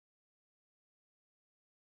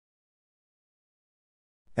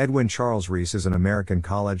Edwin Charles Reese is an American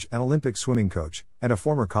college and Olympic swimming coach, and a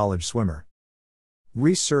former college swimmer.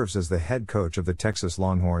 Reese serves as the head coach of the Texas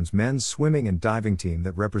Longhorns men's swimming and diving team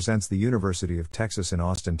that represents the University of Texas in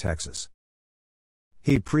Austin, Texas.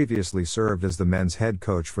 He previously served as the men's head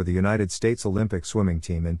coach for the United States Olympic swimming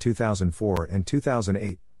team in 2004 and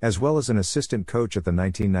 2008, as well as an assistant coach at the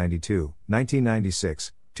 1992,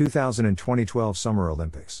 1996, 2000 and 2012 Summer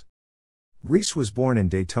Olympics. Reese was born in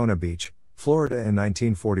Daytona Beach, Florida in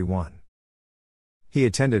 1941. He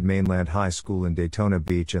attended Mainland High School in Daytona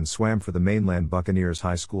Beach and swam for the Mainland Buccaneers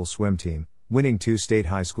high school swim team, winning 2 state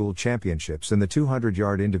high school championships in the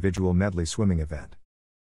 200-yard individual medley swimming event.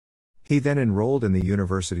 He then enrolled in the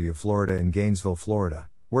University of Florida in Gainesville, Florida,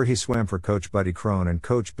 where he swam for Coach Buddy Crone and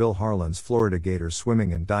Coach Bill Harlan's Florida Gators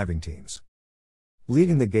swimming and diving teams,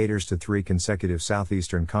 leading the Gators to 3 consecutive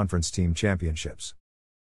Southeastern Conference team championships.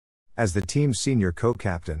 As the team's senior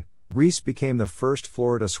co-captain, Reese became the first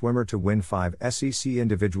Florida swimmer to win 5 SEC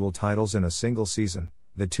individual titles in a single season: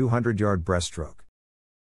 the 200-yard breaststroke,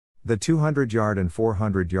 the 200-yard and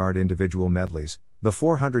 400-yard individual medleys, the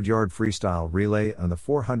 400-yard freestyle relay and the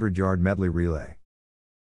 400-yard medley relay.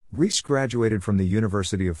 Reese graduated from the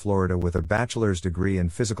University of Florida with a bachelor's degree in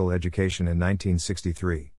physical education in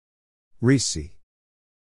 1963. Reese c.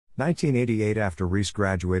 1988. After Reese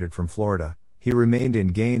graduated from Florida, he remained in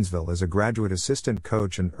Gainesville as a graduate assistant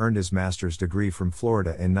coach and earned his master's degree from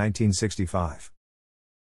Florida in 1965.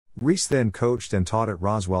 Reese then coached and taught at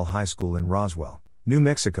Roswell High School in Roswell, New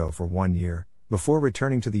Mexico for 1 year, before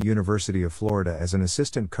returning to the University of Florida as an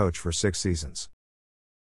assistant coach for 6 seasons.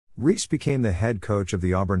 Reese became the head coach of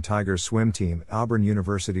the Auburn Tigers swim team at Auburn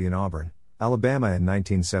University in Auburn, Alabama in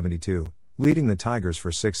 1972, leading the Tigers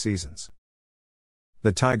for 6 seasons.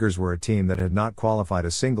 The Tigers were a team that had not qualified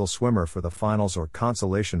a single swimmer for the finals or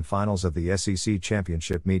consolation finals of the SEC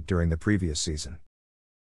championship meet during the previous season.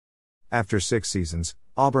 After 6 seasons,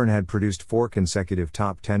 Auburn had produced 4 consecutive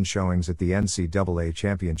top 10 showings at the NCAA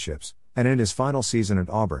championships, and in his final season at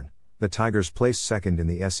Auburn, the Tigers placed second in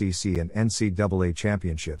the SEC and NCAA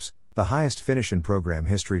championships, the highest finish in program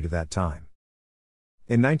history to that time.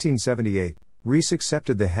 In 1978, Reese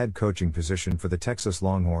accepted the head coaching position for the Texas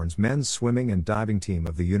Longhorns men's swimming and diving team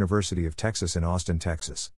of the University of Texas in Austin,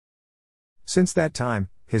 Texas. Since that time,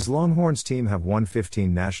 his Longhorns team have won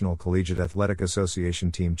 15 National Collegiate Athletic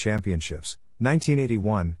Association team championships: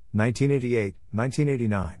 1981, 1988,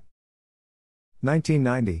 1989,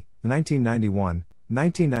 1990, 1991,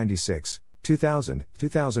 1996, 2000,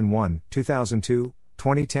 2001, 2002,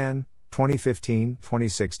 2010, 2015,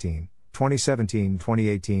 2016, 2017,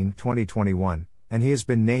 2018, 2021, and he has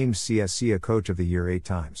been named CSCA Coach of the Year 8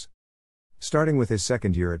 times. Starting with his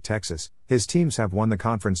second year at Texas, his teams have won the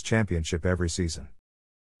conference championship every season.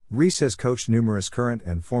 Reese has coached numerous current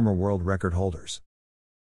and former world record holders.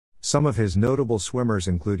 Some of his notable swimmers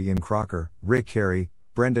include Ian Crocker, Rick Carey,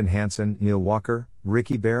 Brendan Hansen, Neil Walker,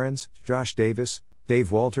 Ricky Behrens, Josh Davis,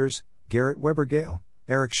 Dave Walters, Garrett Weber-Gale,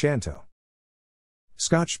 Eric Shanto,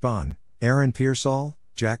 Scott Spahn, Aaron Pearsall,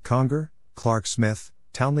 Jack Conger, Clark Smith,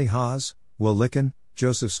 Townley Haas, Will Licken,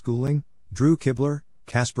 Joseph Schooling, Drew Kibler,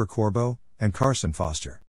 Casper Corbo, and Carson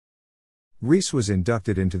Foster. Reese was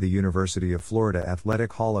inducted into the University of Florida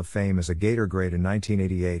Athletic Hall of Fame as a Gator grade in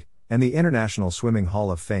 1988, and the International Swimming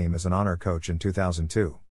Hall of Fame as an honor coach in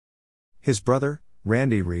 2002. His brother,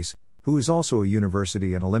 Randy Reese, who is also a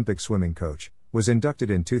university and Olympic swimming coach, was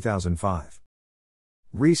inducted in 2005.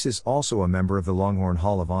 Reese is also a member of the Longhorn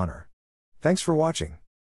Hall of Honor. Thanks for watching.